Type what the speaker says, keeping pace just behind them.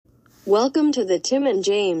Welcome to the Tim and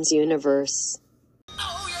James universe.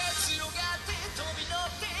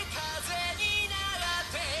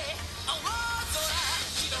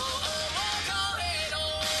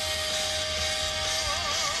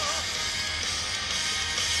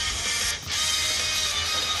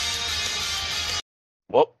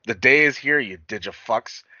 Well, the day is here, you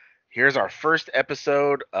digifucks. Here's our first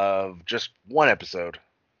episode of just one episode.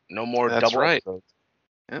 No more That's double right. episodes.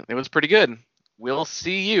 Yeah, it was pretty good. We'll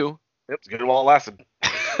see you. Yep, it's good while it lasted.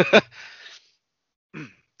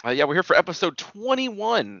 Yeah, we're here for episode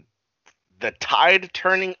 21. The tide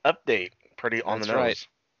turning update. Pretty on That's the nose. right.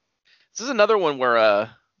 This is another one where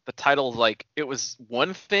the title's like it was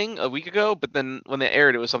one thing a week ago, but then when they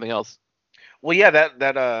aired, it was something else. Well, yeah,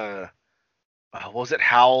 that what was it,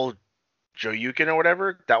 Hal Joyukin or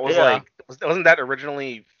whatever? That was wasn't that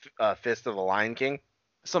originally Fist of the Lion King?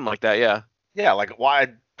 Something like that, yeah. Yeah, like why?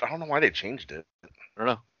 I don't know why they changed it. I don't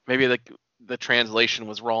know. Maybe like the translation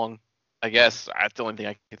was wrong. I guess that's the only thing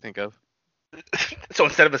I can think of. So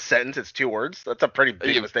instead of a sentence, it's 2 words. That's a pretty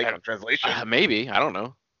big mistake on translation. Maybe, I don't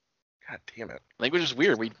know. God damn it. Language is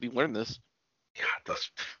weird. We learned this. God, this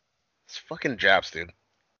fucking Japs, dude.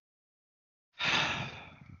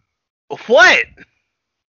 What?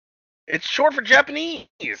 It's short for Japanese.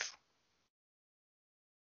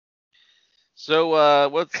 So,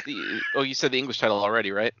 what's the? Oh, you said the English title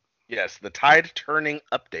already, right? Yes, the tide turning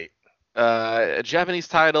update. A Japanese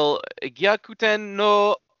title, Gyakuten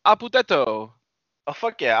no Aputeto. Oh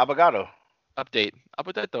fuck yeah, Abogado. Update.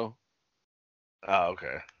 Aputeto. Oh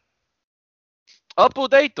okay.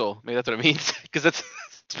 Apudeto. Maybe that's what it means, because it's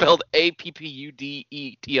spelled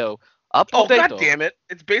Appudeto. Oh Apudeto. god damn it!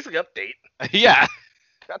 It's basically update. Yeah.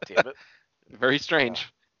 God damn it. Very strange.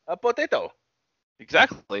 A potato.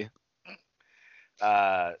 Exactly.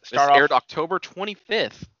 Start This off. aired October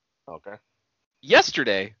 25th. Okay.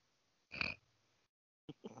 Yesterday.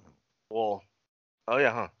 Well. Oh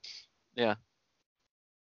yeah, huh? Yeah.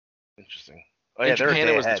 Interesting. Oh In yeah, they're a Japan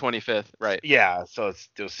day it was ahead. the 25th, right? Yeah, so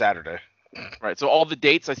it was Saturday. Right. So all the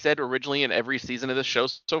dates I said originally in every season of this show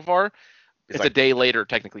so far, it's like, a day later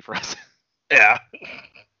technically for us. Yeah.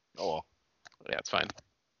 Oh well. Yeah, it's fine.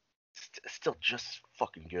 It's still just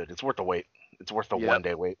fucking good. It's worth the wait. It's worth the Yep. 1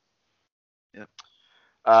 day wait. Yep.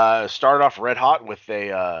 Started off red hot with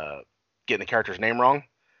a getting the character's name wrong.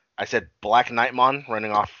 I said Black Nightmon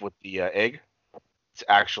running off with the egg. It's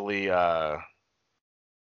actually I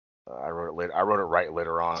wrote it later. I wrote it right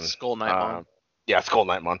later on. Skull Nightmon. Yeah, Skull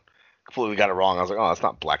Nightmon. Completely got it wrong. I was like, oh, that's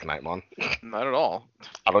not Black Nightmon. Not at all.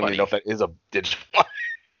 I don't even know if that is a Digimon.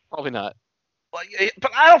 Probably not. Well, yeah,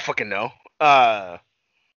 but I don't fucking know.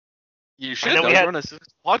 You should though. Run a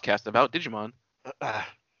podcast about Digimon.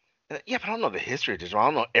 Yeah, but I don't know the history of Digimon. I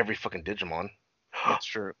don't know every fucking Digimon. That's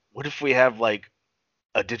true. What if we have like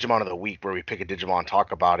a Digimon of the week where we pick a Digimon,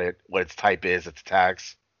 talk about it, what its type is, its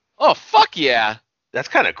attacks? Oh fuck yeah! That's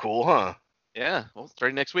kind of cool, huh? Yeah. Well,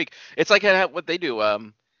 starting next week. It's like what they do.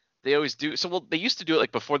 They always do. So they used to do it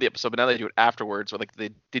like before the episode, but now they do it afterwards with like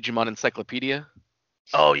the Digimon Encyclopedia.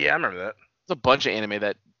 Oh yeah, I remember that. There's a bunch of anime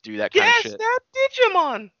that do that kind of shit. Yes, that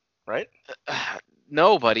Digimon, right?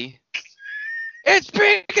 No, buddy. It's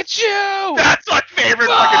Pikachu! That's my favorite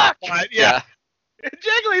fucking spot. Yeah.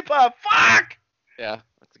 Jigglypuff, fuck! Yeah,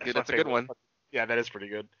 that's a good one. Yeah, that is pretty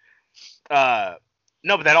good. No,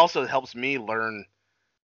 but that also helps me learn,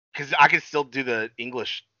 because I can still do the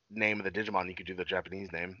English name of the Digimon, you could do the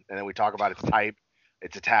Japanese name, and then we talk about its type,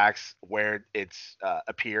 its attacks, where it's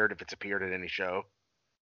appeared, if it's appeared in any show.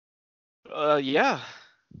 Yeah.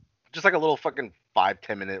 Just like a little fucking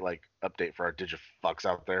 5-10 minute like update for our Digifucks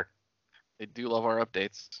out there. They do love our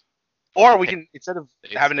updates. Or we can, instead of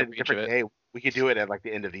having it a different day, we could do it at like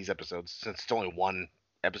the end of these episodes, since it's only one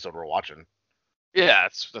episode we're watching. Yeah,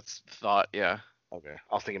 that's the thought. Yeah. Okay,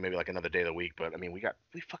 I was thinking maybe like another day of the week, but I mean we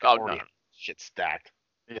fucking already have shit stacked.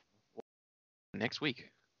 Yeah. Next week.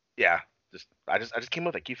 Yeah. I just came up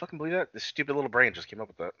with that. Can you fucking believe that? This stupid little brain just came up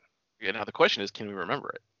with that. Yeah. Now the question is, can we remember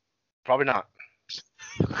it? Probably not.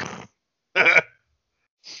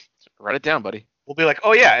 Write it down, buddy. We'll be like,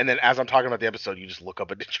 oh yeah, and then as I'm talking about the episode, you just look up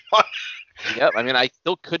a Digimon. Yep. I mean, I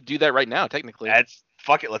still could do that right now, technically.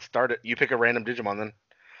 Fuck it. Let's start it. You pick a random Digimon then.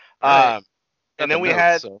 Right. And then we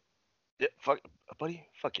had. Yeah, buddy.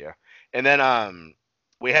 Fuck yeah. And then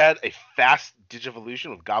we had a fast Digivolution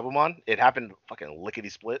with Gabumon. It happened fucking lickety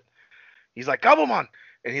split. He's like Gabumon,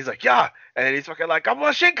 and he's like yeah, and then he's fucking like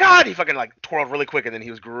Gabumon Shinkan. He fucking like twirled really quick, and then he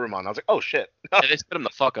was Garurumon. I was like, oh shit. And they spit him the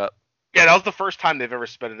fuck up. Yeah, that was the first time they've ever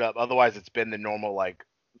sped it up. Otherwise, it's been the normal like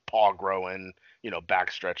paw growing,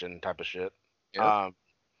 back stretching type of shit. Yep.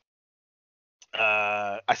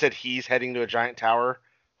 I said he's heading to a giant tower.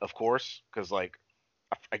 of course, because like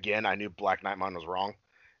again, I knew Black Knightmon was wrong.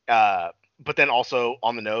 But then also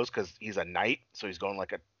on the nose because he's a knight, so he's going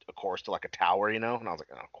like a course to like a tower, And I was like,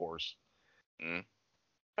 oh, of course. Mm.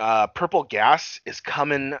 Purple gas is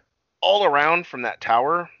coming all around from that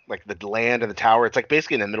tower, like the land and the tower. It's like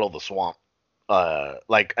basically in the middle of the swamp,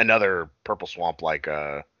 like another purple swamp, like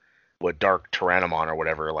what Dark Tyrannomon or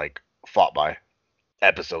whatever like fought by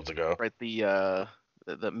episodes ago. Right, the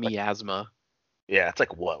miasma. Yeah, it's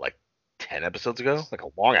like what, like 10 episodes ago, like a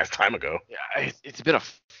long ass time ago. Yeah, it's been a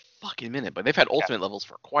fucking minute, but they've had ultimate levels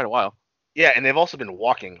for quite a while. Yeah, and they've also been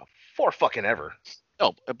walking for fucking ever.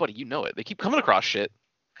 Oh, buddy, you know it. They keep coming across shit.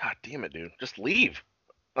 God damn it, dude. Just leave.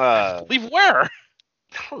 Leave where? I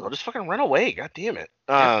don't know, just fucking run away. God damn it.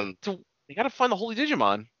 You gotta find the holy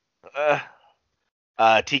Digimon.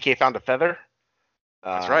 TK found a feather.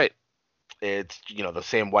 That's right. It's the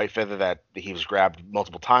same white feather that he was grabbed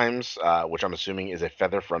multiple times, which I'm assuming is a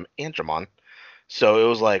feather from Andromon. So it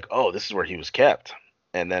was like, oh, this is where he was kept.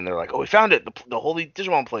 And then they're like, oh, we found it, the holy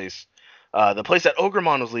Digimon place, the place that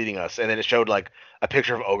Ogremon was leading us. And then it showed like a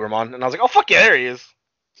picture of Ogremon, and I was like, oh fuck yeah, there he is.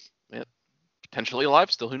 Yep. Potentially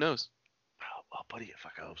alive still. Who knows? Oh, buddy,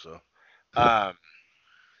 fuck, I hope so.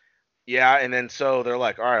 Yeah, and then so they're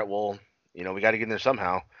like, all right, well, we got to get in there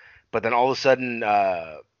somehow. But then all of a sudden,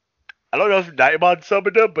 I don't know if Nightmon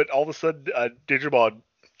summoned them, but all of a sudden, Digimon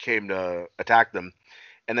came to attack them.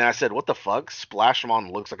 And then I said, what the fuck?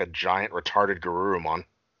 Splashmon looks like a giant retarded Garurumon.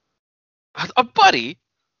 A buddy.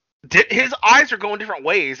 His eyes are going different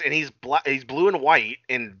ways, and he's blue and white,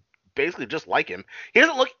 and basically just like him. He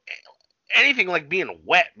doesn't look anything like being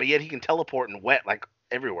wet, but yet he can teleport and wet like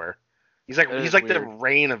everywhere. He's like weird. The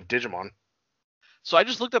rain of Digimon. So I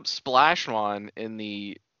just looked up Splashmon in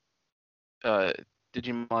the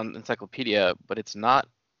Digimon Encyclopedia, but it's not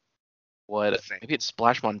what. Maybe it's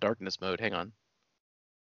Splashmon Darkness Mode. Hang on.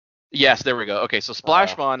 Yes, there we go. Okay, so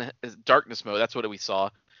Splashmon is Darkness Mode. That's what we saw.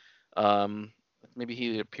 Maybe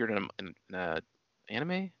he appeared in an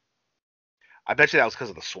anime. I bet you that was because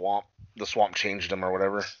of the swamp. The swamp changed him or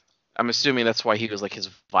whatever. I'm assuming that's why he was like his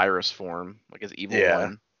virus form, like his evil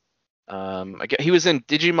one. He was in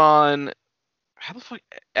Digimon. How the fuck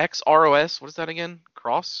XROS? What is that again?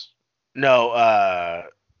 Cross? No,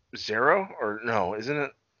 Zero or no?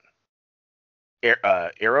 Isn't it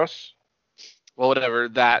Eros? Well, whatever.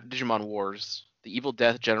 That Digimon Wars, the Evil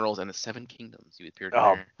Death Generals, and the Seven Kingdoms. He appeared.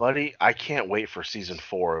 Oh, there. buddy, I can't wait for season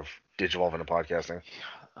 4 of Digivolve into podcasting.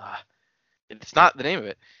 It's not the name of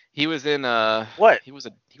it. He was in what? He was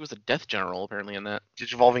a Death General apparently in that.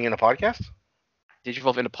 Digivolving into podcast?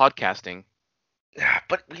 Digivolve into podcasting. Yeah,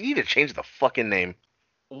 but we need to change the fucking name.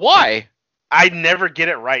 Why? I never get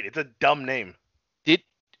it right. It's a dumb name.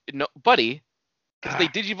 No, buddy. Because they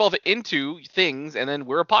Digivolve it into things, and then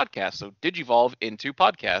we're a podcast. So Digivolve into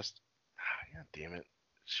podcast. God damn it. It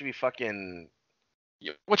should be fucking...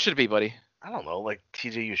 What should it be, buddy? I don't know, like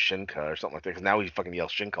TJU Shinka or something like that, because now we fucking yell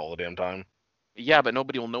Shinka all the damn time. Yeah, but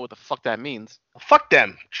nobody will know what the fuck that means. Well, fuck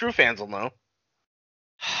them. True fans will know.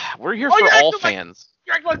 We're here for all fans.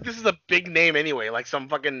 You're acting like this is a big name anyway, like some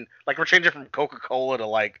fucking... Like we're changing from Coca-Cola to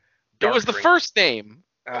like... It was the first name.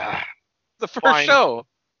 The first fine. show.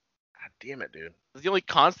 God damn it, dude. It's the only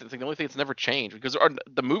constant thing, the only thing that's never changed, because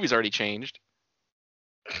the movie's already changed.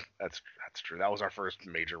 That's true. That was our first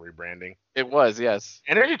major rebranding. It was, yes.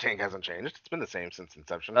 Energy Tank hasn't changed. It's been the same since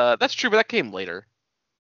inception. That's true, but that came later.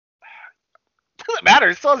 Doesn't matter.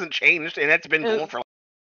 It still hasn't changed, and it's been going for.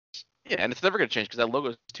 Yeah, and it's never gonna change because that logo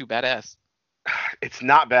is too badass. It's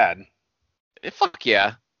not bad. Fuck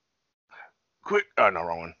yeah. Quick. Oh no,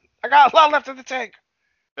 wrong one. I got a lot left of the tank.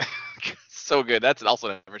 So good. That's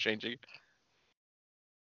also never changing.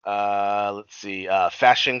 Let's see.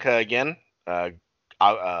 Fast Shinka again.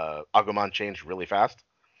 Agumon changed really fast.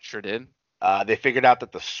 Sure did. They figured out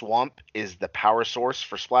that the swamp is the power source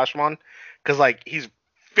for Splashmon, because like he's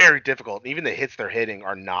very difficult. Even the hits they're hitting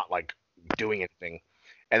are not like doing anything.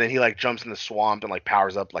 And then he like jumps in the swamp and like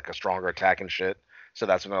powers up like a stronger attack and shit. So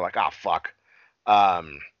that's when they're like, ah, fuck. What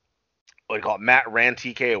do you call it? Matt ran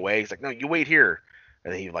TK away. He's like, no, you wait here.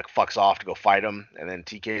 And then he like fucks off to go fight him. And then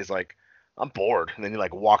TK is like, I'm bored. And then he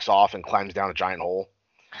like walks off and climbs down a giant hole.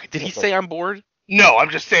 Did he say I'm bored? No, I'm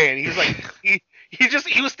just saying. He's like, he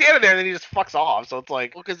was standing there and then he just fucks off. So it's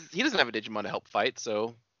like, well, because he doesn't have a Digimon to help fight,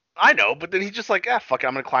 so. I know, but then he's just like, ah, fuck it,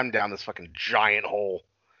 I'm gonna climb down this fucking giant hole.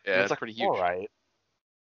 Yeah, it's like pretty huge. All right.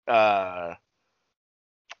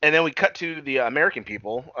 And then we cut to the American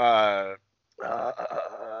people. I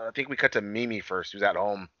think we cut to Mimi first, who's at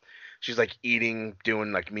home. She's like eating,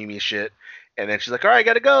 doing like Mimi shit, and then she's like, all right, I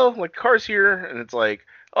gotta go. Like, car's here, and it's like,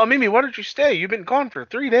 oh, Mimi, why don't you stay? You've been gone for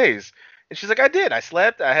 3 days. And she's like, I did. I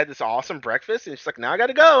slept. I had this awesome breakfast. And she's like, now I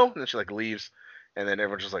gotta go. And then she like leaves. And then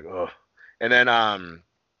everyone's just like, oh. And then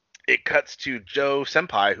it cuts to Joe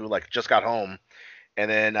Senpai who like just got home. And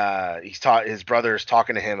then his brother's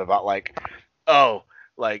talking to him about like, oh,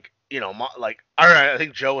 like like all right. I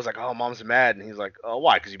think Joe was like, oh, mom's mad, and he's like, oh,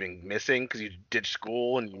 why? Because you've been missing, because you ditched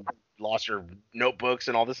school and you lost your notebooks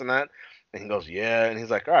and all this and that. And he goes, yeah, and he's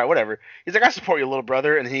like, all right, whatever. He's like, I support you, little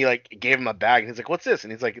brother, and he like gave him a bag, and he's like, what's this?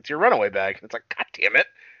 And he's like, it's your runaway bag. And it's like, god damn it.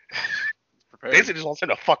 Basically, just wants him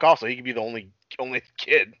to fuck off so he can be the only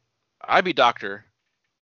kid. I'd be Doctor.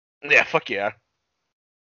 Yeah, fuck yeah.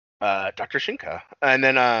 Dr. Shinka, and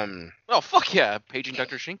then Oh fuck yeah, paging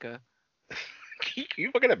Dr. Shinka. Can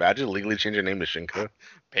you fucking imagine legally change your name to Shinka?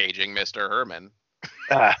 Paging Mr. Herman.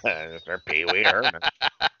 Mr. Pee Wee Herman.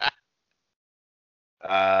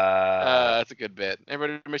 That's a good bit.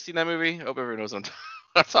 Everybody seen that movie? I hope everyone knows what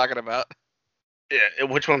I'm talking about. Yeah,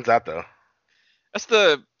 which one's that though? That's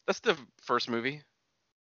the first movie,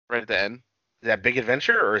 right at the end. Is that Big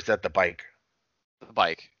Adventure or is that the bike? The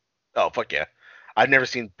bike. Oh fuck yeah! I've never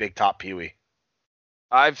seen Big Top Pee Wee.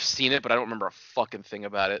 I've seen it, but I don't remember a fucking thing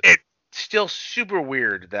about it. It's still super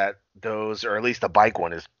weird that those, or at least the bike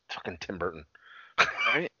one, is fucking Tim Burton.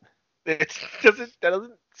 Right? That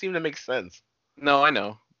doesn't seem to make sense. No, I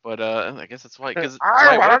know, but I guess that's why. Cause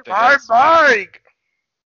I want my bike.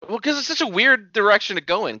 Well, because it's such a weird direction to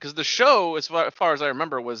go in. Because the show, as far as I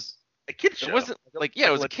remember, was a kid show. It wasn't like it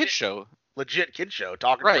was a kid show. Legit kid show,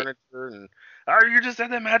 talking furniture and you just said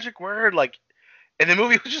that magic word, like, and the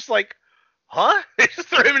movie was just like, huh? They just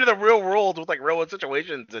threw him into the real world with like real world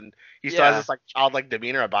situations, and he still has this like childlike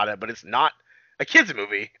demeanor about it, but it's not a kids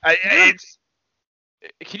movie.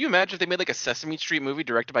 Can you imagine if they made like a Sesame Street movie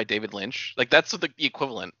directed by David Lynch? Like that's the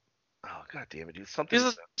equivalent. Oh god damn it, dude! Something.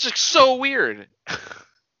 This is just so weird.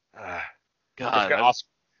 God.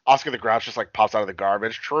 Oscar the Grouch just like pops out of the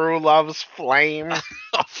garbage. True love's flame.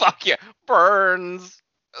 Oh fuck yeah! Burns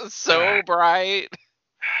so bright.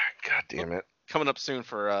 God damn it! Coming up soon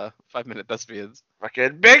for 5-minute thespians.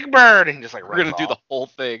 Fucking Big Bird, and just like we're gonna do the whole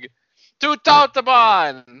thing. To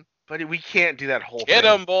Tautaban. But we can't do that whole thing. Get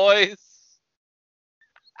 'em, boys.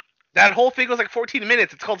 That whole thing was like 14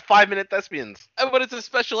 minutes. It's called 5-minute thespians. But it's a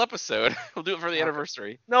special episode. We'll do it for the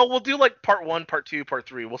anniversary. No, we'll do like part 1, part 2, part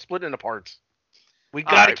 3. We'll split it into parts. We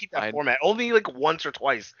gotta keep that format. Only like once or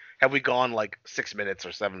twice have we gone like 6 minutes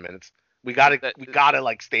or 7 minutes. We gotta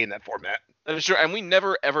like stay in that format. Sure, and we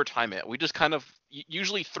never ever time it. We just kind of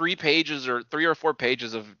usually 3 or 4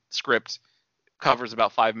 pages of script covers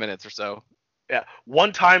about 5 minutes or so. Yeah,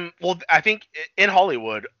 one time. Well, I think in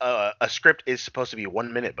Hollywood, a script is supposed to be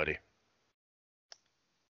 1 minute, buddy.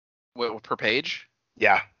 What, per page?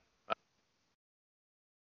 Yeah.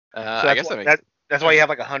 So I guess that's why you have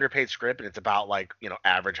like 100-page script, and it's about like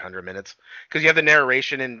average 100 minutes, because you have the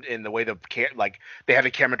narration in the way they have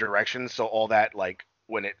the camera direction, so all that like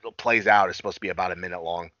when it plays out is supposed to be about a minute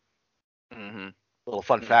long. Mm-hmm. Little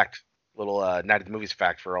fun fact, little Night at the Movies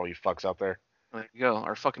fact for all you fucks out there. There you go.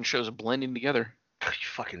 Our fucking shows are blending together. You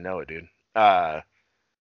fucking know it, dude. A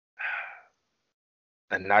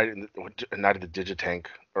night at the Digitank,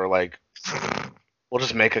 or like we'll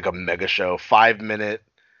just make like a mega show, 5-minute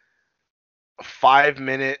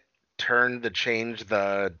turn to change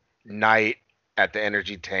the night at the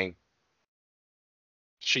energy tank.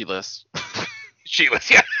 Sheetless,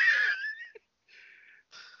 yeah.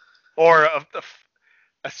 Or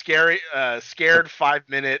a scared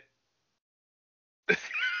 5-minute.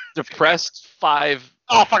 Depressed 5.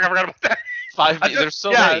 Oh fuck! I forgot about that. 5. There's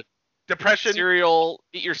so many. Depression. Cereal.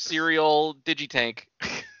 Eat your cereal. Digitank.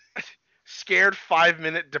 Scared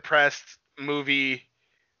 5-minute depressed movie.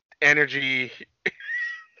 Energy.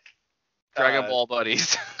 Dragon Ball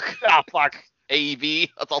Buddies. Oh fuck.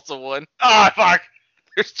 AEV. That's also one. Oh fuck.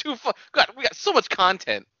 There's 2. God, we got so much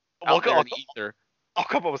content. I'll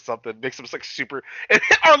come up with something. Make some like super. And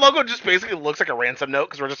our logo just basically looks like a ransom note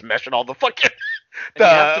because we're just meshing all the fucking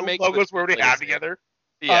the logos we already have together.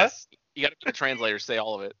 Yes. You got to make the translators say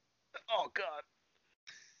all of it. Oh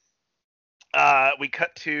god. We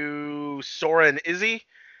cut to Sora and Izzy.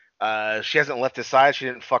 She hasn't left his side. She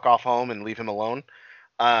didn't fuck off home and leave him alone.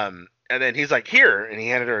 And then he's like, here, and he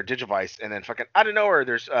handed her a Digivice, and then fucking out of nowhere,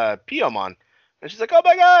 there's Piyomon. And she's like, oh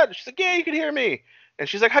my god. She's like, yeah, you can hear me. And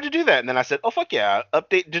she's like, how'd you do that? And then I said, oh fuck yeah,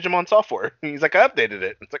 update Digimon software. And he's like, I updated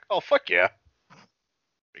it. And it's like, oh fuck yeah.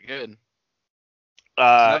 Pretty good. So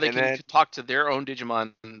now they can talk to their own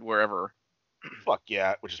Digimon wherever. Fuck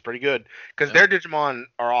yeah, which is pretty good. Because their Digimon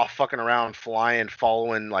are all fucking around, flying,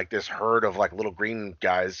 following like this herd of like little green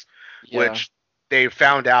guys, which they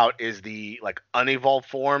found out is the like unevolved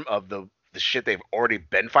form of the shit they've already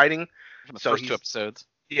been fighting. In the So first 2 episodes.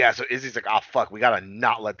 yeah, so Izzy's like, oh fuck, we gotta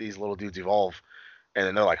not let these little dudes evolve. And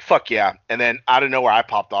then they're like, fuck yeah. And then out of nowhere, I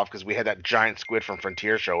popped off because we had that giant squid from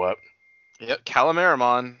Frontier show up. Yep,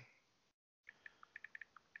 Calamarimon.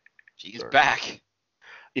 She's back.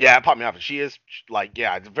 Yeah, it popped me off. She is like,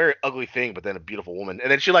 yeah, it's a very ugly thing, but then a beautiful woman. And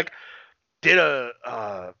then she like did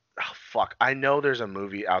oh fuck. I know there's a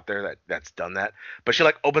movie out there that's done that, but she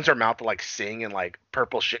like opens her mouth to like sing and like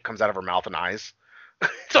purple shit comes out of her mouth and eyes.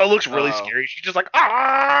 So it looks really scary. She's just like,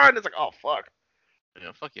 ah, and it's like, oh fuck.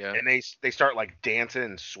 Yeah, fuck yeah. And they start like dancing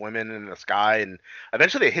and swimming in the sky, and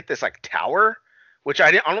eventually they hit this like tower, which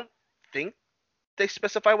I don't think they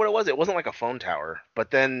specify what it was. It wasn't like a phone tower, but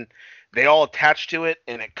then they all attached to it,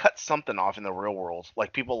 and it cut something off in the real world.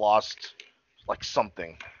 Like people lost like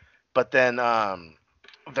something, but then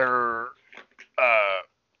they're oh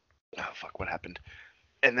fuck, what happened?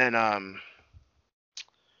 And then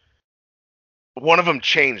one of them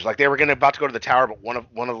changed. Like they were about to go to the tower, but one of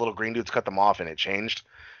the little green dudes cut them off, and it changed.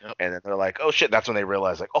 Yep. And then they're like, oh shit. That's when they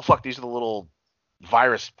realized, like, oh fuck, these are the little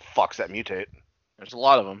virus fucks that mutate. There's a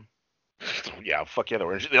lot of them. Yeah, fuck yeah.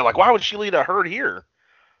 They're like, why would she lead a herd here?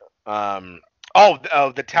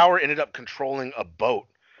 The tower ended up controlling a boat.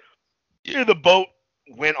 Yeah, the boat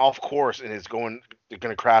went off course and is going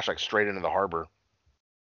to crash like straight into the harbor.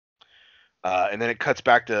 And then it cuts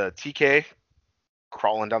back to TK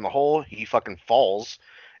crawling down the hole. He fucking falls,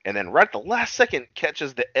 and then right at the last second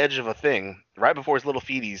catches the edge of a thing right before his little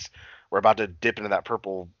feeties were about to dip into that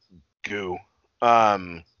purple goo.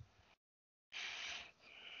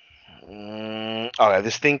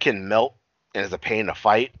 This thing can melt and is a pain to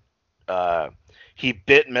fight. He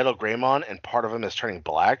bit Metal Greymon, and part of him is turning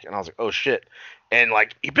black, and I was like, oh shit. And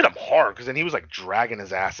like he bit him hard because then he was like dragging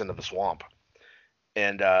his ass into the swamp.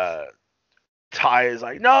 And Ty is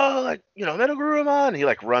like, no, like, Metal Greymon. He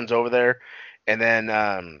like runs over there, and then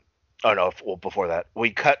before that,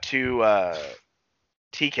 we cut to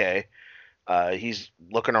TK. He's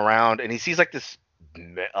looking around, and he sees like this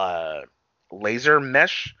laser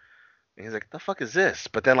mesh. And he's like, the fuck is this?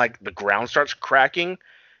 But then like the ground starts cracking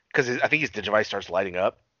because I think his Digivice starts lighting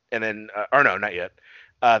up, and then or no, not yet.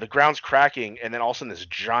 The ground's cracking, and then all of a sudden this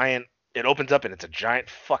giant, it opens up, and it's a giant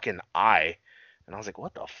fucking eye. And I was like,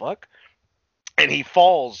 what the fuck? And he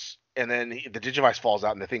falls, and then the Digivice falls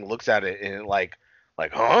out, and the thing looks at it, and it like,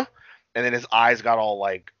 huh? And then his eyes got all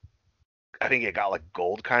like, I think it got like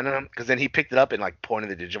gold kind of, because then he picked it up and like pointed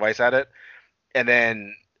the Digivice at it, and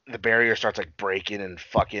then the barrier starts like breaking and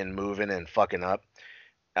fucking moving and fucking up.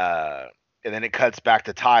 And then it cuts back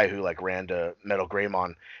to Ty, who like ran to Metal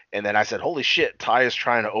Greymon. And then I said, holy shit, Ty is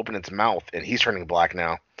trying to open its mouth, and he's turning black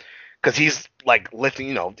now. Because he's like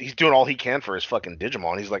lifting, he's doing all he can for his fucking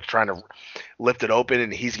Digimon. He's like trying to lift it open,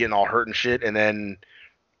 and he's getting all hurt and shit. And then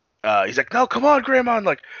he's like, no, come on, Greymon.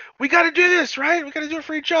 Like, we got to do this, right? We got to do it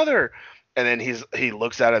for each other. And then he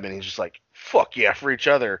looks at him, and he's just like, fuck yeah, for each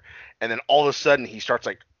other. And then all of a sudden, he starts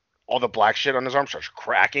like, all the black shit on his arm starts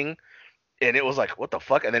cracking. And it was like, what the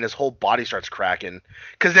fuck? And then his whole body starts cracking.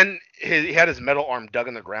 Because then he had his metal arm dug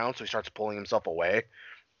in the ground, so he starts pulling himself away.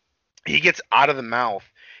 He gets out of the mouth,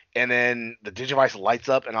 and then the Digivice lights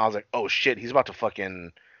up, and I was like, oh shit, he's about to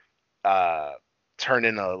fucking turn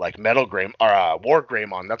into like Metal Greymon, or War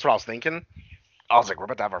Greymon. That's what I was thinking. I was like, we're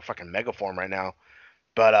about to have our fucking Mega Form right now.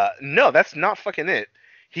 But no, that's not fucking it.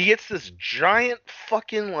 He gets this giant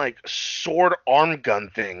fucking like sword arm gun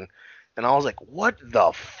thing. And I was like, what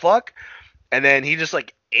the fuck? And then he just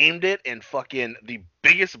like aimed it, and fucking the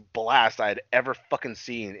biggest blast I had ever fucking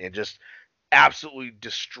seen. It just absolutely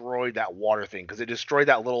destroyed that water thing, because it destroyed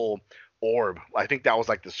that little orb. I think that was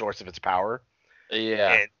like the source of its power.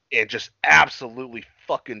 Yeah. And it just absolutely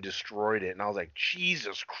fucking destroyed it. And I was like,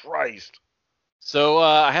 Jesus Christ. So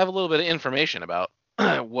I have a little bit of information about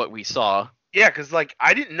what we saw. Yeah, because like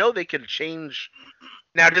I didn't know they could change.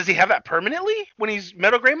 Now, does he have that permanently when he's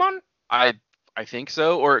Metal Greymon? I think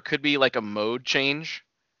so, or it could be like a mode change,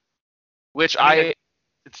 which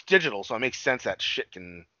it's digital, so it makes sense that shit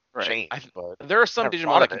can change. But there are some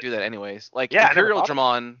Digimon that can do that anyways. Like Imperial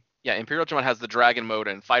Dramon, Imperial Dramon has the Dragon mode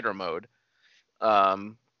and Fighter mode,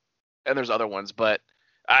 and there's other ones, but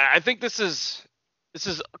I think this is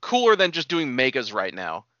cooler than just doing Megas right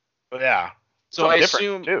now. Yeah. So I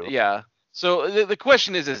assume, yeah. So the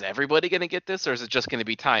question is everybody going to get this, or is it just going to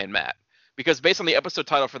be Ty and Matt? Because based on the episode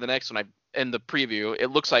title for the next one, and the preview, it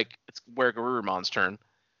looks like it's where Garurumon's turn.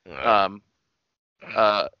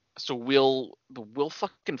 So we'll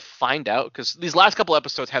fucking find out, because these last couple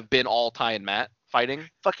episodes have been all Ty and Matt fighting.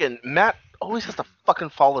 Fucking Matt always has to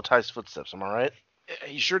fucking follow Ty's footsteps. Am I right?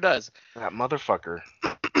 He sure does. That motherfucker.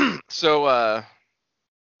 So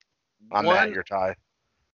I'm Matt, you're Ty.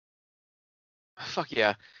 Fuck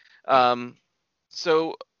yeah.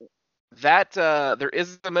 So that there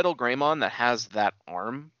is a Metal Greymon that has that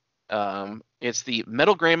arm. It's the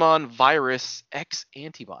Metal Greymon Virus X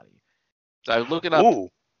antibody. So I was looking up Ooh.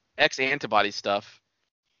 X antibody stuff.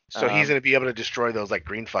 So he's gonna be able to destroy those like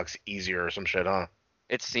green fucks easier or some shit, huh?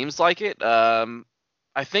 It seems like it.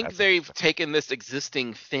 I think That's they've taken this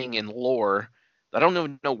existing thing in lore. I don't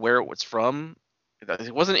even know where it was from.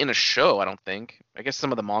 It wasn't in a show, I don't think. I guess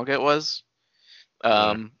some of the manga it was. Which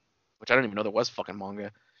I don't even know there was fucking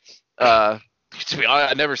manga. To be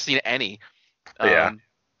honest, I've never seen any. Yeah.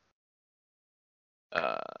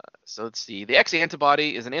 So let's see. The X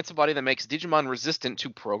antibody is an antibody that makes Digimon resistant to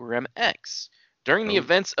Program X. During the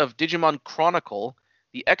events of Digimon Chronicle,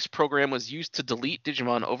 the X program was used to delete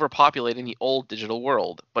Digimon overpopulating the old digital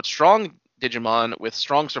world, but strong Digimon with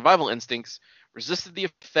strong survival instincts resisted the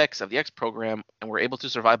effects of the X program and were able to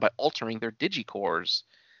survive by altering their digicores.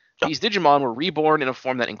 These Digimon were reborn in a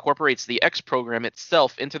form that incorporates the X program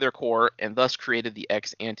itself into their core and thus created the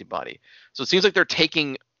X antibody. So it seems like they're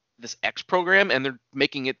taking this X program and they're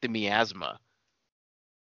making it the miasma.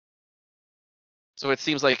 So it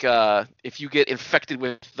seems like if you get infected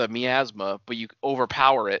with the miasma, but you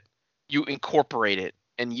overpower it, you incorporate it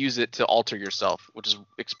and use it to alter yourself, which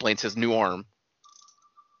explains his new arm.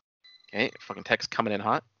 Okay, fucking text coming in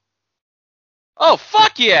hot. Oh,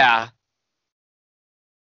 fuck yeah!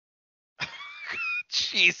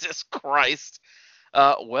 Jesus Christ.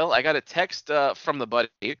 Well, I got a text from the buddy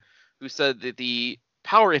who said that the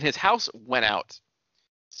power in his house went out.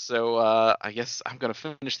 So I guess I'm going to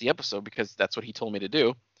finish the episode because that's what he told me to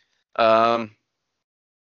do. So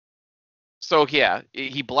yeah,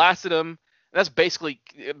 he blasted him. That's basically,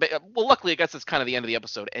 well, luckily I guess that's kind of the end of the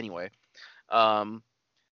episode anyway.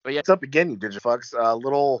 But yeah. What's up again, you digifucks? A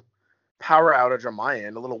little power outage on my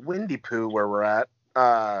end, a little windy poo where we're at.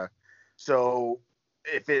 So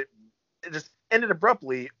if it just ended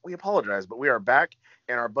abruptly, we apologize, but we are back,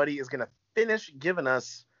 and our buddy is going to finish giving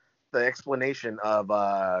us the explanation of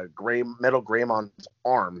Metal Greymon's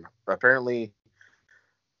arm. Apparently,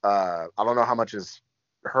 I don't know how much is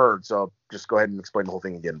heard, so just go ahead and explain the whole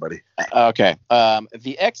thing again, buddy. Okay.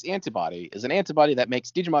 The X antibody is an antibody that makes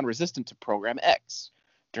Digimon resistant to Program X.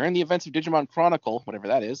 During the events of Digimon Chronicle, whatever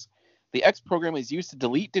that is, the X program is used to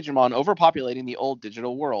delete Digimon overpopulating the old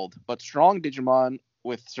digital world, but strong Digimon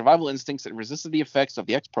with survival instincts that resisted the effects of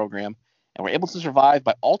the X program and were able to survive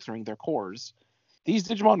by altering their cores. These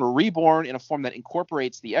Digimon were reborn in a form that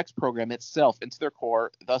incorporates the X program itself into their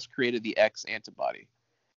core, thus created the X antibody.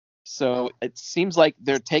 So it seems like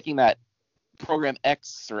they're taking that Program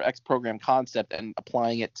X or X program concept and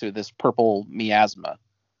applying it to this purple miasma.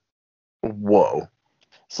 Whoa.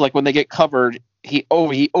 So like when they get covered, he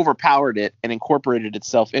overpowered it and incorporated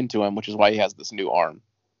itself into him, which is why he has this new arm.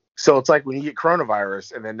 So it's like when you get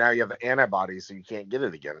coronavirus and then now you have the antibodies, so you can't get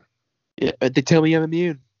it again. Yeah, they tell me I'm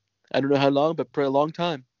immune. I don't know how long, but for a long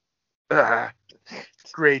time.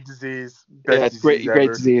 Great disease. Best it's great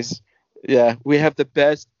disease. Yeah, we have the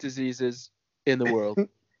best diseases in the world.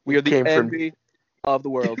 We are the envy of the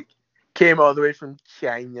world. Came all the way from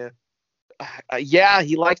China. Yeah,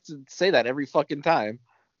 he likes to say that every fucking time.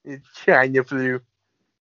 It's China flu.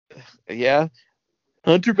 Yeah.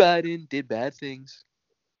 Hunter Biden did bad things.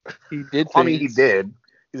 He did things. I mean, he did.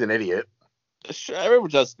 He's an idiot. Sure, everyone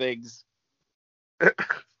does things.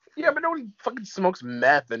 Yeah, but nobody fucking smokes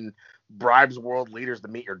meth and bribes world leaders to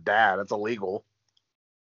meet your dad. That's illegal.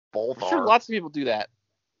 Both are. Sure, lots of people do that.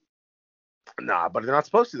 Nah, but they're not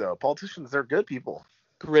supposed to, though. Politicians, they're good people.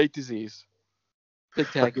 Great disease.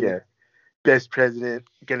 Spectacular. Yeah. Best president.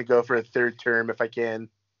 Gonna go for a third term if I can.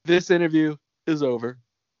 This interview is over.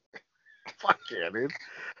 Fuck yeah, dude.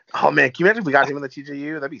 Oh, man. Can you imagine if we got him in the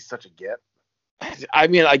TJU? That'd be such a get. I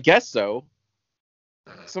mean, I guess so.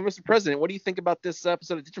 So, Mr. President, what do you think about this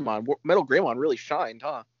episode of Digimon? Metal Greymon really shined,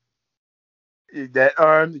 huh? That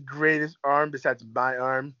arm, the greatest arm besides my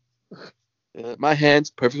arm. My hand's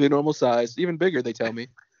perfectly normal size. Even bigger, they tell me.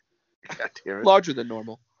 God damn it. Larger than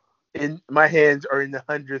normal. And my hands are in the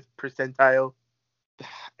 100th percentile.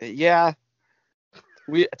 Yeah.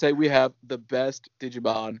 I tell you, we have the best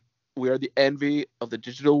Digimon. We are the envy of the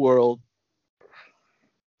digital world.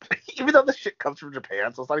 Even though the shit comes from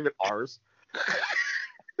Japan, so it's not even ours.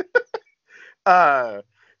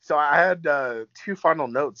 So I had two final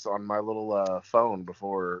notes on my little phone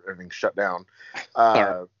before everything shut down.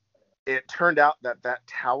 It turned out that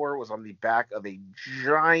tower was on the back of a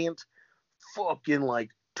giant fucking like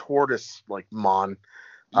tortoise like mon.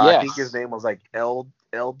 Yes. I think his name was like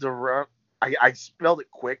Eldorado. I spelled it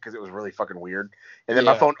quick because it was really fucking weird, and then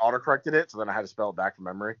my phone autocorrected it, so then I had to spell it back from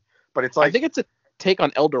memory. But it's like I think it's a take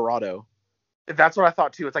on El Dorado. That's what I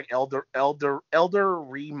thought too. It's like Elder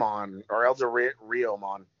Riomon.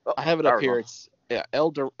 Oh, I have it up here. It's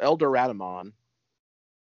Eldoradamon.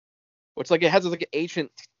 Which like it has like an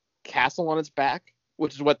ancient castle on its back,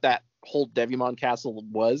 which is what that whole Devimon castle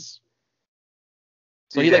was.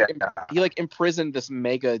 So he like imprisoned this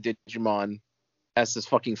mega Digimon as his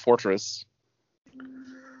fucking fortress.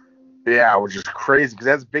 Yeah, which is crazy because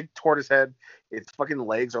it has a big tortoise head. Its fucking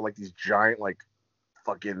legs are like these giant like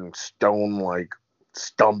fucking stone like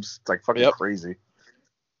stumps. It's like fucking crazy.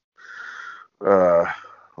 Okay,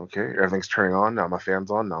 everything's turning on now. My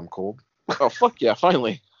fan's on now. I'm cold. Oh fuck yeah!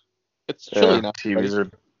 Finally, it's chilly now.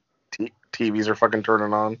 TVs are fucking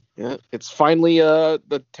turning on. Yeah, it's finally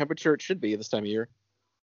the temperature it should be this time of year.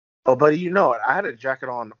 Oh, buddy, you know it. I had a jacket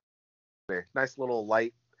on. Nice little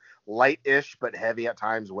light-ish but heavy at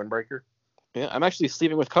times windbreaker. Yeah, I'm actually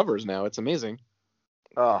sleeping with covers now. It's amazing.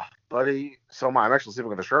 Oh, buddy, so am I. I'm actually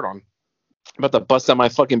sleeping with a shirt on. I'm about to bust out my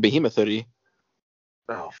fucking behemoth hoodie.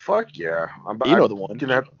 Oh, fuck yeah. I'm the one.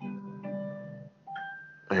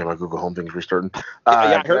 Yeah, my Google Home thing's restarting.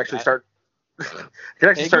 I can actually start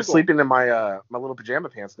sleeping in my my little pajama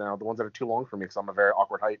pants now, the ones that are too long for me because I'm a very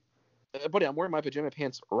awkward height. Buddy, I'm wearing my pajama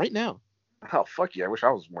pants right now. Oh, fuck yeah. I wish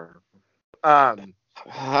I was wearing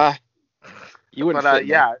you wouldn't fit,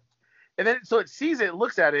 yeah. And then so it sees it,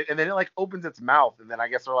 looks at it, and then it like opens its mouth, and then I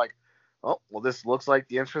guess they're like, oh, well, this looks like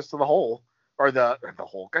the entrance to the hole. Or the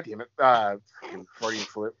hole. God damn it. Freudian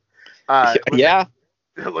slip. Yeah.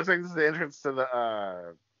 It looks like this is the entrance to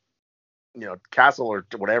the castle or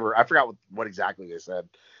whatever. I forgot what exactly they said.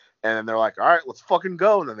 And then they're like, all right, let's fucking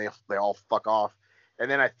go. And then they all fuck off.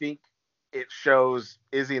 And then I think it shows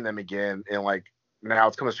Izzy and them again, and like now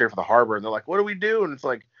it's coming straight for the harbor, and they're like, what do we do? And it's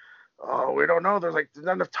like, oh, we don't know. There's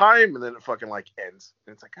not enough time, and then it fucking like ends.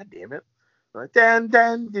 And it's like, god damn it. They're like, Dan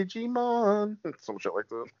Digimon. Some shit like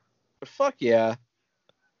that. Fuck yeah.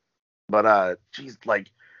 But geez, like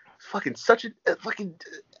fucking such a fucking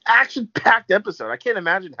action-packed episode. I can't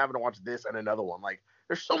imagine having to watch this and another one. Like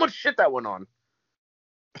there's so much shit that went on.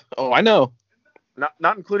 Oh, I know.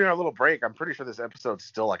 Not including our little break. I'm pretty sure this episode's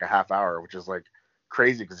still like a half hour, which is like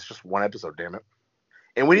crazy because it's just one episode, damn it.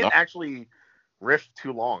 And we didn't actually riff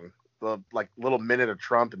too long. The like little minute of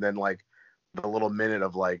Trump and then like the little minute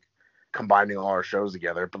of like combining all our shows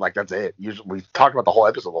together, but like that's it. Usually we talk about the whole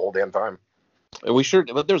episode the whole damn time. We sure,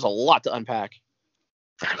 but there's a lot to unpack.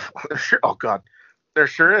 Sure. Oh god, there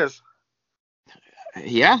sure is.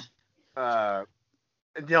 Yeah. I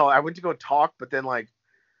went to go talk, but then like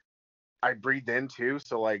I breathed in too,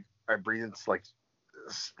 so like I breathed in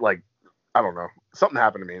like I don't know, something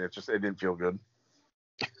happened to me, and it didn't feel good.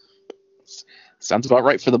 Sounds about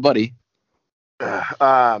right for the buddy.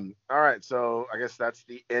 All right, so I guess that's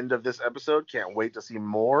the end of this episode. Can't wait to see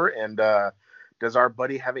more. And does our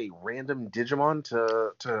buddy have a random Digimon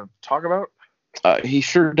to talk about? He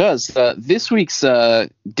sure does. This week's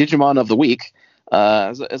Digimon of the week,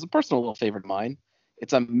 as a personal little favorite of mine,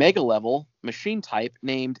 it's a mega level machine type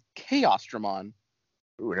named Chaosdramon.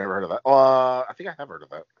 Ooh, never heard of that. I think I have heard of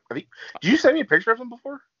that. Did you send me a picture of him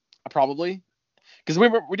before? Probably, because we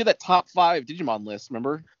did that top 5 Digimon list.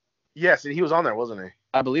 Remember? Yes, and he was on there, wasn't he?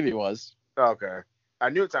 I believe he was. Okay. I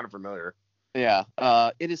knew it sounded familiar. Yeah.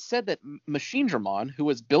 It is said that Machinedramon, who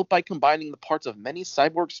was built by combining the parts of many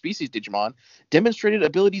cyborg species Digimon, demonstrated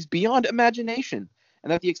abilities beyond imagination,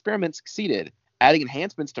 and that the experiment succeeded. Adding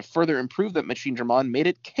enhancements to further improve that Machinedramon made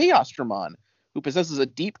it Chaosdramon, who possesses a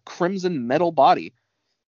deep crimson metal body.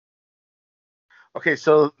 Okay,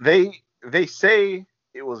 so they say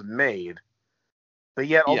it was made, but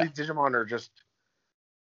yet all these Digimon are just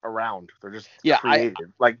around. They're just created.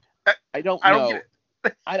 I don't know. Get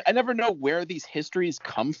it. I never know where these histories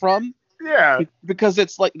come from. Yeah. Because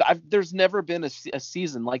it's like there's never been a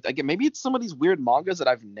season like maybe it's some of these weird mangas that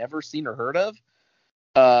I've never seen or heard of.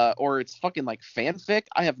 Or it's fucking like fanfic.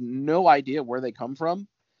 I have no idea where they come from.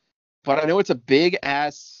 But I know it's a big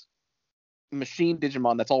ass machine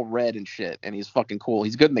Digimon that's all red and shit, and he's fucking cool.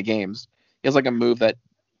 He's good in the games. He has like a move that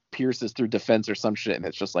pierces through defense or some shit, and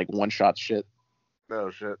it's just like one shot shit. Oh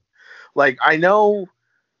shit. Like I know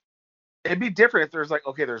it'd be different if there's like,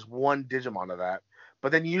 okay, there's one Digimon of that,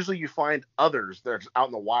 but then usually you find others that are just out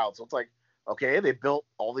in the wild. So it's like, okay, they built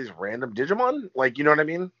all these random Digimon, like, you know what I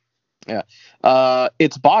mean? Yeah.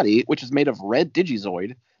 Its body, which is made of red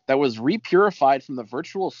Digizoid that was repurified from the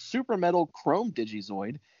virtual super metal chrome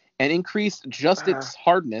Digizoid and increased just its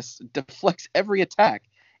hardness, deflects every attack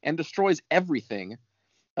and destroys everything.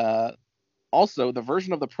 Also, the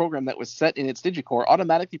version of the program that was set in its Digicore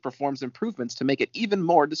automatically performs improvements to make it even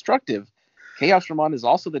more destructive. Chaosdramon is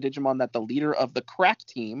also the Digimon that the leader of the crack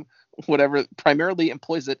team, whatever, primarily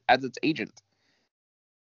employs it as its agent.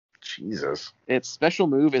 Jesus. Its special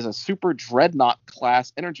move is a Super Dreadnought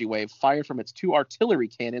class energy wave fired from its 2 artillery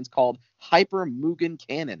cannons called Hyper Mugen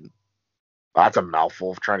Cannon. That's a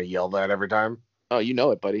mouthful of trying to yell that every time. Oh, you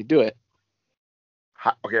know it, buddy. Do it.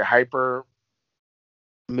 Okay, Hyper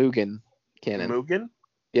Mugen Cannon. Mugen?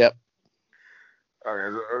 Yep.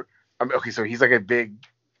 Okay, so he's like a big.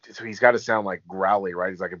 So he's got to sound like growly, right?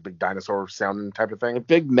 He's like a big dinosaur sounding type of thing. A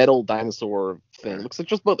big metal dinosaur thing. Looks like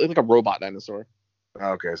just like a robot dinosaur.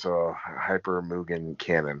 Okay, so Hyper Mugen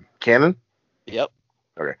Cannon. Cannon? Yep.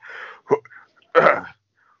 Okay.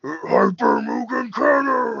 Hyper Mugen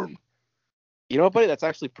Cannon! You know what, buddy? That's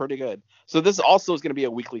actually pretty good. So this also is going to be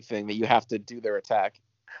a weekly thing that you have to do their attack.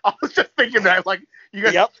 I was just thinking that, like, you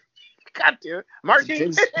guys. Yep. God damn it.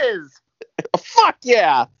 Martin is. Fuck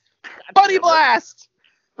yeah! Buddy Blast!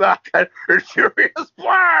 Furious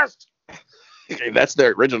Blast! That's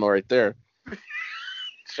their original right there.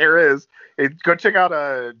 Sure is. Hey, go check out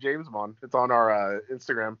Jamesmon. It's on our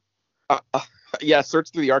Instagram. Yeah,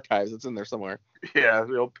 search through the archives. It's in there somewhere. Yeah,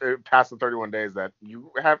 it'll pass the 31 days that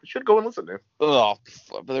you should go and listen to. Oh,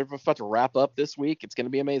 but they're about to wrap up this week. It's going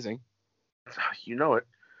to be amazing. You know it.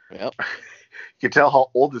 Yep. You can tell how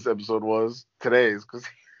old this episode was today's because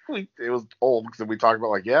it was old because we talked about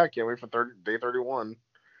like, yeah, I can't wait for day 31.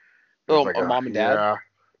 Oh, like Mom and Dad.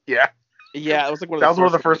 Yeah. Yeah, it was like one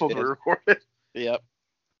of the first ones we recorded. Yep.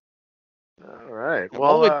 All right. Well,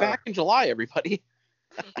 all the way back in July, everybody.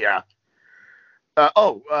 Yeah.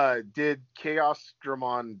 Did Chaos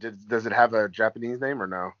Dramon? Does it have a Japanese name or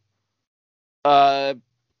no?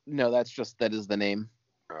 No, that is the name.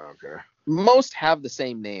 Oh, okay. Most have the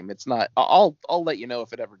same name. It's not. I'll let you know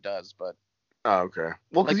if it ever does, but. Oh, okay.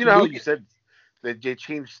 Well, because how you said they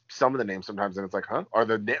changed some of the names sometimes, and it's like, huh? Or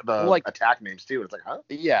the like, attack names too. It's like, huh?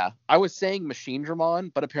 Yeah, I was saying Machine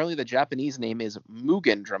Dramon, but apparently the Japanese name is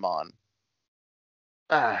Mugen Dramon.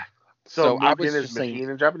 So Mugen is machine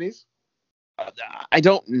in Japanese? I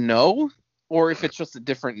don't know, or if it's just a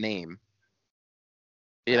different name.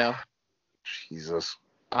 You know? Jesus.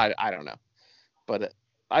 I don't know, but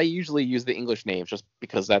I usually use the English names just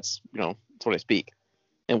because that's that's what I speak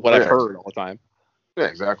and what I've heard all the time. Yeah,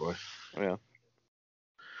 exactly. Yeah.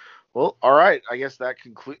 Well, all right. I guess that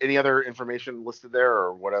concludes. Any other information listed there,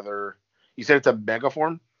 or what other? You said it's a mega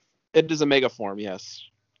form. It is a mega form, yes.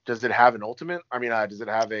 Does it have an ultimate? I mean, does it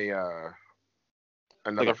have a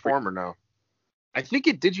another form or no? I think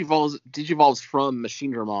it digivolves from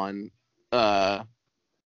Machine Dramon,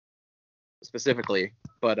 specifically,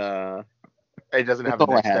 but it doesn't have a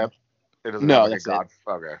next step. It doesn't. No, have that's God.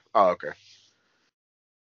 It. Okay. Oh, okay.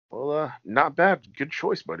 Well, not bad. Good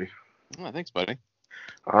choice, buddy. Oh, thanks, buddy.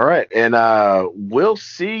 All right, and we'll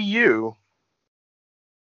see you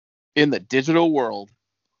in the digital world.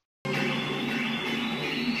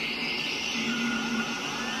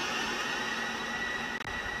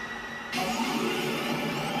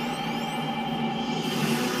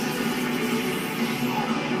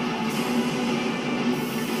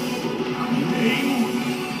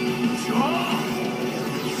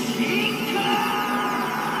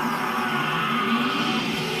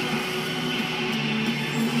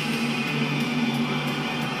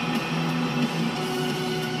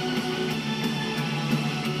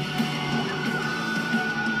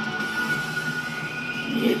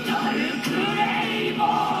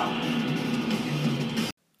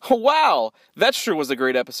 Wow, that sure was a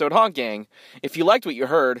great episode, huh, gang? If you liked what you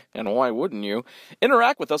heard, and why wouldn't you,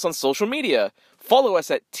 interact with us on social media. Follow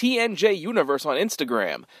us at TNJ Universe on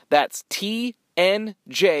Instagram. That's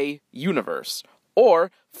TNJ Universe.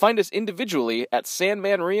 Or find us individually at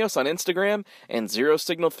Sandman Rios on Instagram and Zero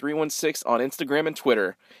Signal 316 on Instagram and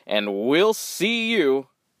Twitter. And we'll see you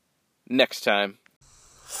next time.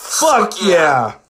 Fuck yeah!